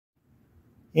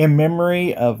in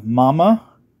memory of Mama,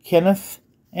 Kenneth,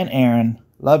 and Aaron.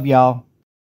 Love y'all.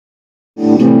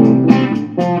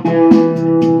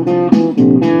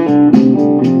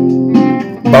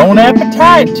 Bon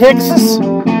appetit, Texas.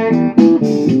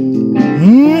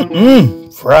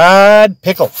 Fried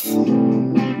pickle.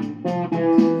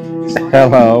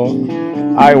 Hello.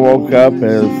 I woke up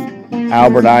as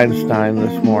Albert Einstein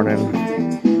this morning.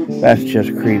 That's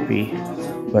just creepy,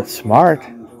 but smart.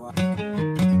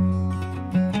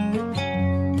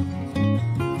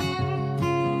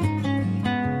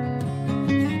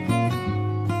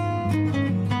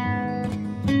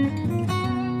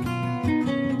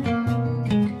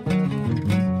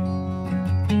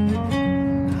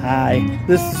 Hi,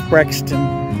 this is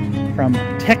BREXTON from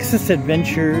Texas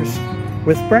Adventures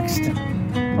with BREXTON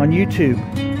on YouTube.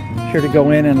 Sure to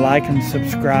go in and like and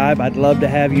subscribe. I'd love to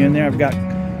have you in there. I've got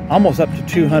almost up to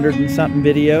 200 and something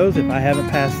videos if I haven't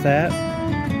passed that.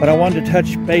 But I wanted to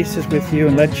touch bases with you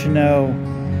and let you know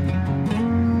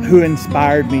who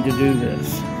inspired me to do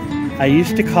this. I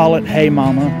used to call it Hey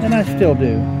Mama, and I still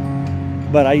do.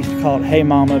 But I used to call it Hey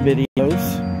Mama videos.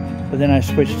 But then I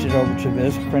switched it over to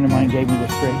this. A friend of mine gave me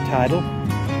this great title.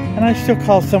 And I still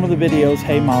call some of the videos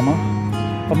Hey Mama.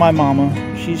 But my mama,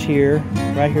 she's here,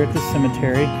 right here at the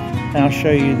cemetery. And I'll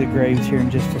show you the graves here in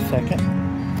just a second.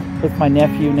 With my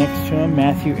nephew next to him,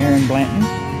 Matthew Aaron Blanton.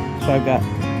 So I've got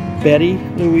Betty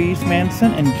Louise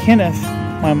Manson and Kenneth,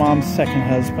 my mom's second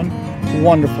husband.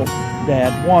 Wonderful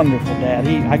dad, wonderful dad.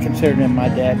 I considered him my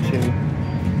dad too.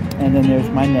 And then there's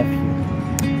my nephew.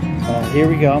 Here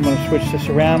we go. I'm going to switch this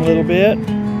around a little bit.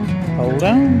 Hold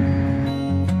on.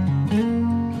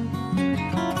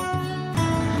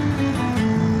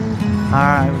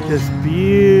 Alright, with this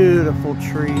beautiful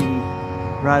tree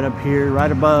right up here,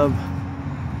 right above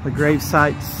the grave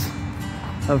sites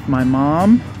of my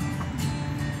mom,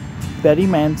 Betty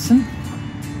Manson,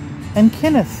 and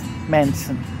Kenneth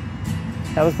Manson.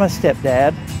 That was my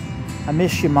stepdad. I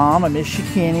miss you, Mom. I miss you,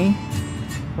 Kenny.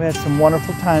 We had some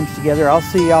wonderful times together. I'll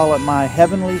see y'all at my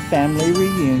Heavenly Family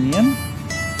Reunion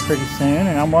pretty soon.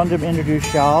 And I wanted to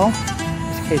introduce y'all,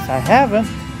 just in case I haven't.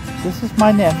 This is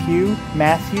my nephew,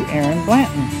 Matthew Aaron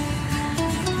Blanton.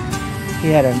 He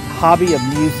had a hobby of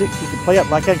music. He could play up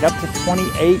to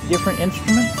 28 different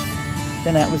instruments.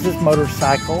 Then that was his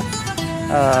motorcycle.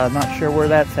 Not sure where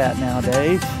that's at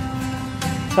nowadays.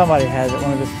 Somebody has it,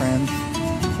 one of his friends.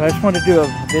 So I just wanted to do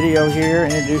a video here,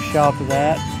 introduce y'all to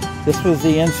that. This was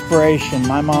the inspiration.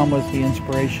 My mom was the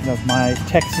inspiration of my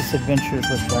Texas Adventures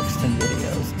with BREXTON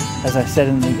videos, as I said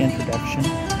in the introduction.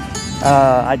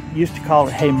 I used to call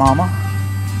it Hey Mama,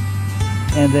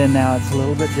 and then now it's a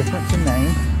little bit different in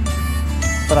name.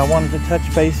 But I wanted to touch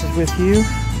bases with you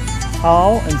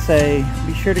all and say,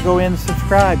 be sure to go in and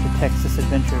subscribe to Texas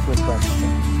Adventures with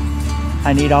BREXTON.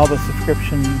 I need all the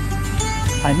subscription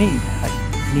I need,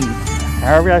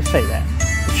 however I say that.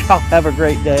 But y'all have a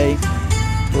great day.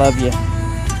 Love you.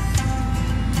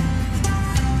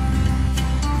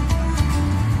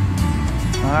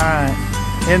 Alright,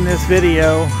 in this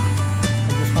video, I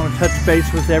just want to touch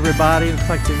base with everybody. Looks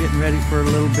like they're getting ready for a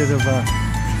little bit of a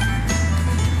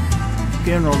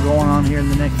funeral going on here in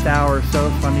the next hour or so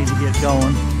I need to get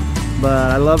going.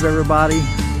 But I love everybody.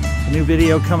 A new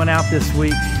video coming out this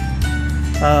week.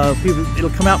 It'll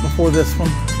come out before this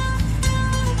one.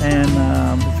 And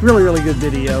it's really, really good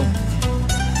video.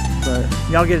 But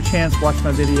y'all get a chance to watch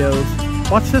my videos.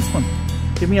 Watch this one.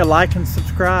 Give me a like and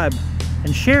subscribe.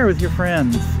 And share with your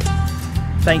friends.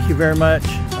 Thank you very much.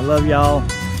 I love y'all.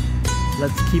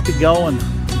 Let's keep it going.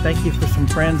 Thank you for some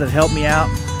friends that helped me out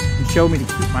and showed me to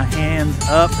keep my hands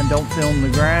up and don't film the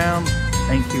ground.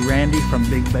 Thank you, Randy from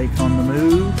Big Bake on the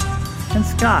Move. And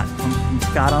Scott from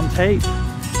Scott on Tape.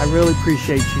 I really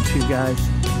appreciate you two guys.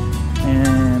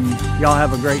 And y'all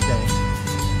have a great day.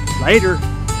 Later.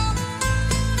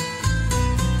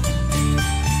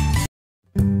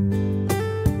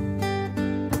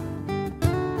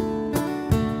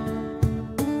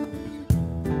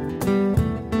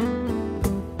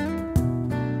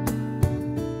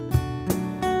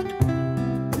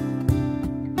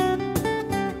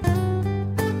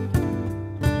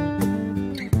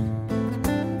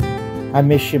 I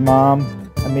miss you,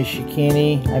 Mom. I miss you,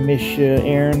 Kenny. I miss you,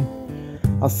 Aaron.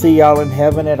 I'll see y'all in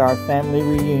heaven at our family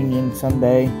reunion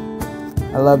someday.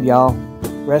 I love y'all.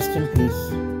 Rest in peace.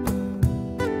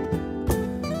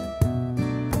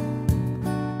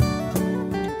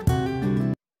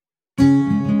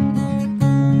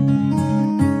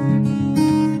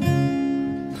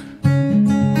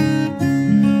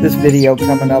 This video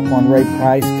coming up on Ray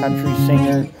Price, country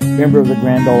singer, member of the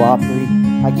Grand Ole Opry.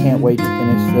 I can't wait to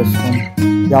finish this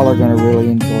one. Y'all are going to really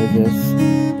enjoy this.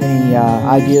 Any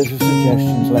any ideas or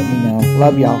suggestions, let me know.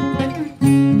 Love y'all.